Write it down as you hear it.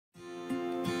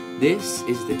This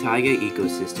is the Taiga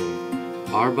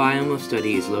Ecosystem. Our biome of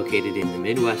study is located in the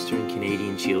Midwestern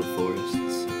Canadian Shield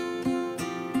forests.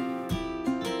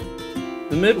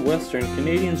 The Midwestern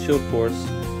Canadian Shield forests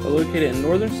are located in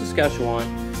northern Saskatchewan,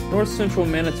 north-central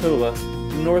Manitoba,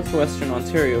 and northwestern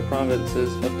Ontario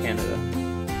provinces of Canada.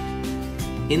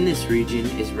 In this region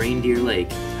is Reindeer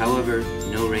Lake, however,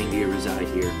 no reindeer reside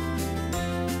here.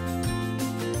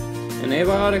 An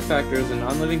abiotic factor is a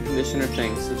non-living condition or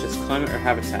thing, such as climate or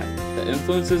habitat, that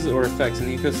influences or affects an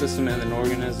ecosystem and the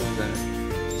organisms in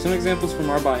it. Some examples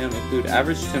from our biome include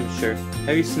average temperature,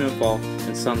 heavy snowfall,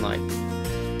 and sunlight.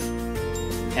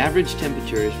 Average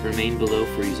temperatures remain below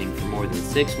freezing for more than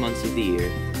 6 months of the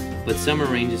year, but summer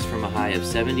ranges from a high of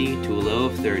 70 to a low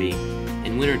of 30,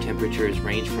 and winter temperatures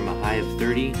range from a high of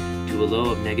 30 to a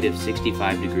low of negative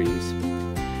 65 degrees.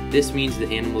 This means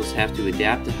that animals have to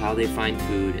adapt to how they find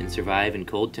food and survive in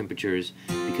cold temperatures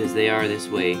because they are this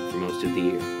way for most of the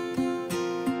year.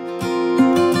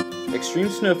 Extreme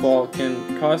snowfall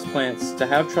can cause plants to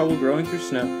have trouble growing through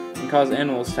snow and cause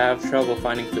animals to have trouble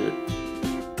finding food.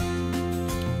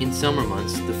 In summer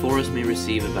months, the forest may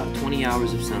receive about 20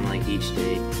 hours of sunlight each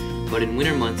day, but in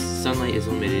winter months, sunlight is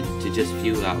limited to just a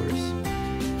few hours.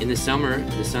 In the summer,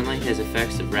 the sunlight has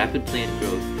effects of rapid plant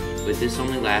growth, but this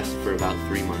only lasts for about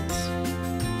 3 months.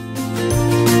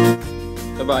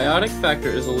 A biotic factor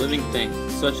is a living thing,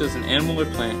 such as an animal or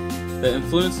plant, that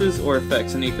influences or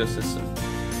affects an ecosystem.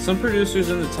 Some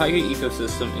producers in the taiga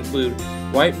ecosystem include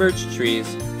white birch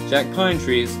trees, jack pine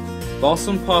trees,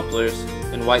 balsam poplars,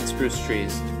 and white spruce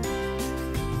trees.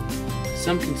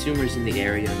 Some consumers in the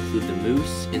area include the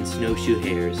moose and snowshoe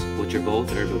hares, which are both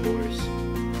herbivores.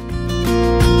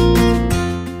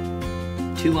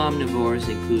 Two omnivores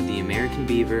include the American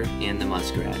beaver and the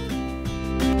muskrat.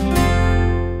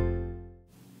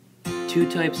 Two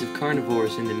types of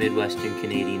carnivores in the Midwestern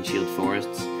Canadian Shield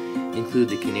forests include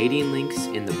the Canadian lynx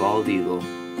and the bald eagle.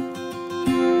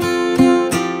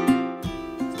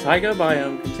 The taiga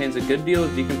biome contains a good deal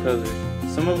of decomposers,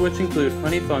 some of which include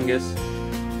honey fungus,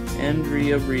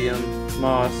 Andreobrium,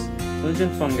 moss,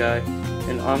 lichen fungi,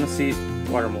 and Amosite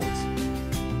water molds.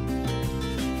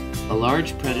 A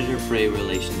large predator-prey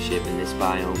relationship in this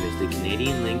biome is the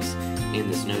Canadian lynx and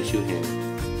the snowshoe hare.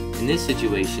 In this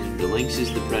situation, the lynx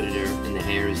is the predator and the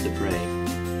hare is the prey.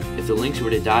 If the lynx were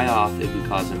to die off, it would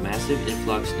cause a massive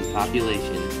influx in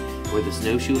population, where the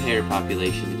snowshoe hare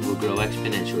population will grow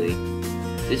exponentially.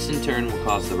 This in turn will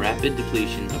cause the rapid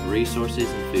depletion of resources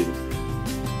and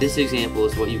food. This example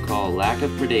is what you call lack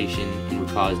of predation and would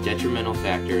cause detrimental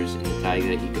factors in the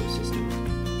taiga ecosystem.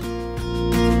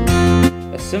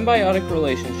 A symbiotic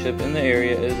relationship in the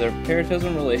area is a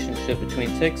parasitism relationship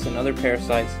between ticks and other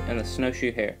parasites and the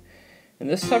snowshoe hare. In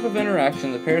this type of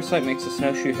interaction, the parasite makes the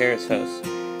snowshoe hare its host.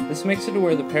 This makes it to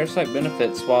where the parasite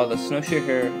benefits while the snowshoe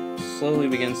hare slowly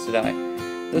begins to die.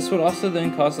 This would also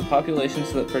then cause the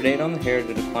populations that predate on the hare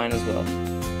to decline as well.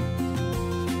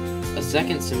 A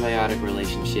second symbiotic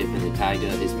relationship in the taiga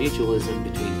is mutualism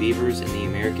between beavers and the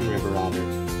American river otter.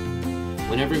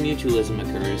 Whenever mutualism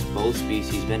occurs, both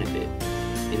species benefit.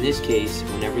 In this case,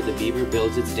 whenever the beaver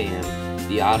builds its dam,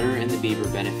 the otter and the beaver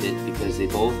benefit because they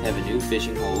both have a new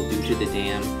fishing hole due to the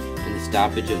dam and the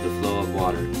stoppage of the flow of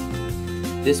water.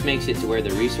 This makes it to where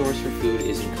the resource for food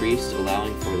is increased,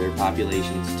 allowing for their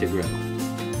populations to grow.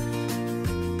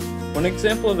 One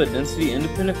example of a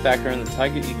density-independent factor in the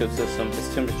taiga ecosystem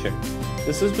is temperature.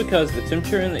 This is because the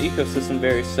temperature in the ecosystem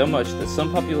varies so much that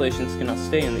some populations cannot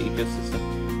stay in the ecosystem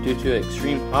due to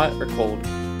extreme hot or cold.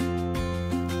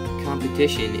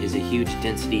 Competition is a huge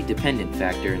density-dependent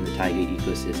factor in the taiga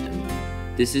ecosystem.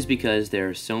 This is because there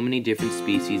are so many different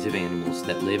species of animals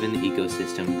that live in the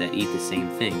ecosystem that eat the same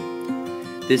thing.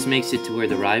 This makes it to where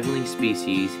the rivaling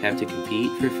species have to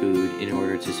compete for food in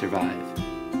order to survive.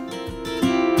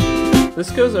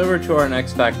 This goes over to our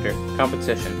next factor,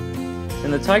 competition.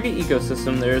 In the taiga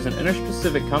ecosystem, there is an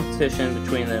interspecific competition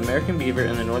between the American beaver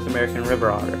and the North American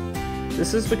river otter.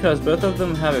 This is because both of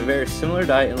them have a very similar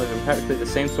diet and live in practically the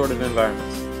same sort of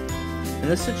environments. In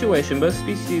this situation, both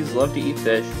species love to eat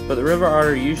fish, but the river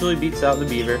otter usually beats out the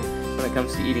beaver when it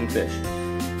comes to eating fish.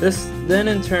 This then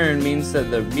in turn means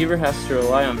that the beaver has to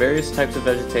rely on various types of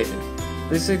vegetation.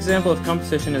 This example of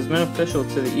competition is beneficial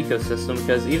to the ecosystem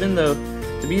because even though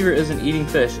the beaver isn't eating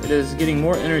fish, it is getting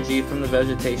more energy from the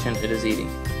vegetation it is eating.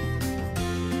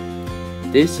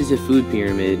 This is a food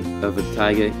pyramid of a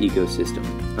taiga ecosystem.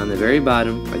 On the very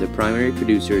bottom are the primary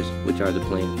producers, which are the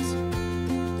plants.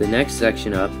 The next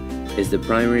section up is the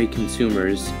primary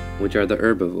consumers, which are the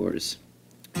herbivores.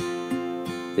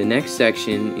 The next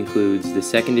section includes the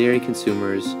secondary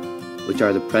consumers, which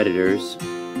are the predators.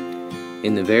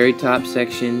 In the very top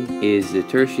section is the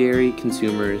tertiary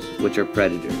consumers, which are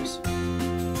predators.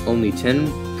 Only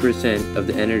 10% of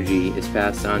the energy is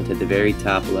passed on to the very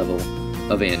top level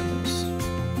of animals.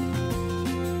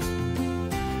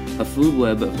 A food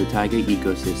web of the taiga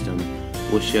ecosystem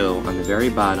will show on the very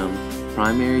bottom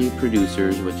primary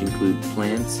producers, which include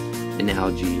plants and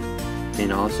algae,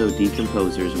 and also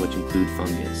decomposers, which include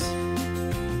fungus.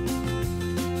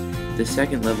 The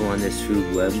second level on this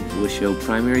food web will show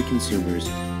primary consumers,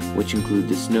 which include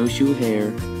the snowshoe hare,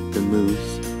 the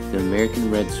moose, the American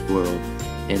red squirrel,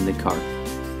 and the carp.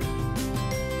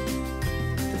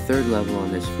 The third level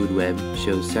on this food web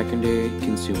shows secondary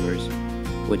consumers,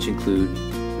 which include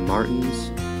martens,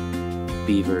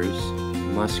 beavers,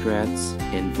 muskrats,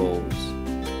 and voles.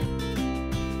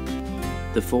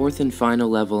 The fourth and final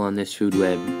level on this food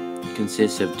web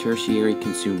consists of tertiary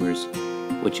consumers,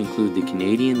 which include the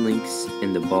Canadian lynx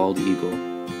and the bald eagle.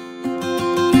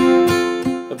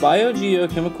 The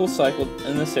biogeochemical cycle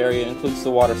in this area includes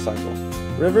the water cycle.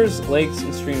 Rivers, lakes,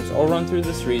 and streams all run through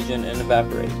this region and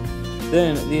evaporate.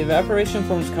 Then, the evaporation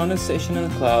forms condensation in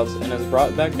the clouds and is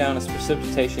brought back down as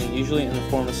precipitation, usually in the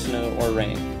form of snow or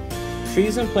rain.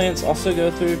 Trees and plants also go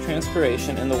through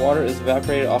transpiration, and the water is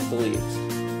evaporated off the leaves.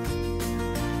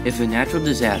 If a natural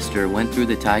disaster went through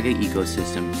the taiga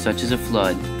ecosystem, such as a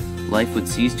flood, life would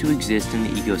cease to exist in the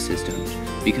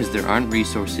ecosystem because there aren't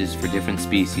resources for different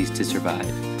species to survive.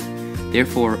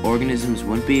 Therefore, organisms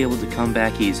wouldn't be able to come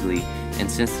back easily, and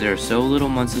since there are so little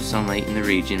months of sunlight in the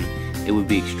region, it would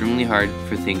be extremely hard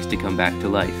for things to come back to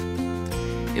life.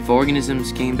 If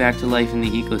organisms came back to life in the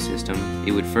ecosystem,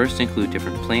 it would first include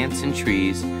different plants and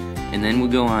trees, and then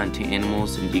would go on to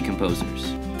animals and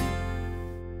decomposers.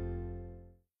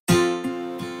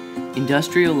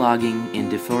 Industrial logging and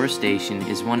deforestation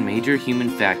is one major human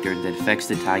factor that affects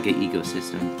the taiga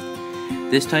ecosystem.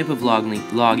 This type of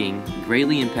logging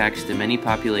greatly impacts the many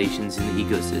populations in the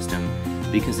ecosystem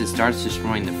because it starts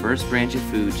destroying the first branch of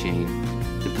food chain,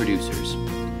 the producers.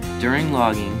 During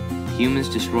logging, humans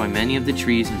destroy many of the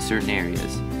trees in certain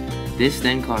areas. This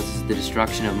then causes the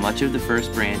destruction of much of the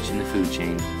first branch in the food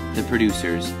chain, the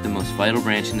producers, the most vital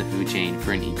branch in the food chain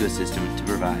for an ecosystem to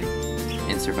provide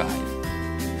and survive.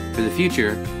 For the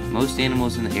future, most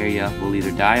animals in the area will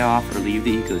either die off or leave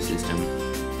the ecosystem.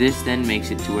 This then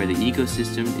makes it to where the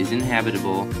ecosystem is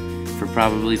inhabitable for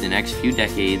probably the next few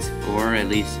decades, or at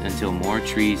least until more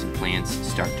trees and plants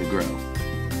start to grow.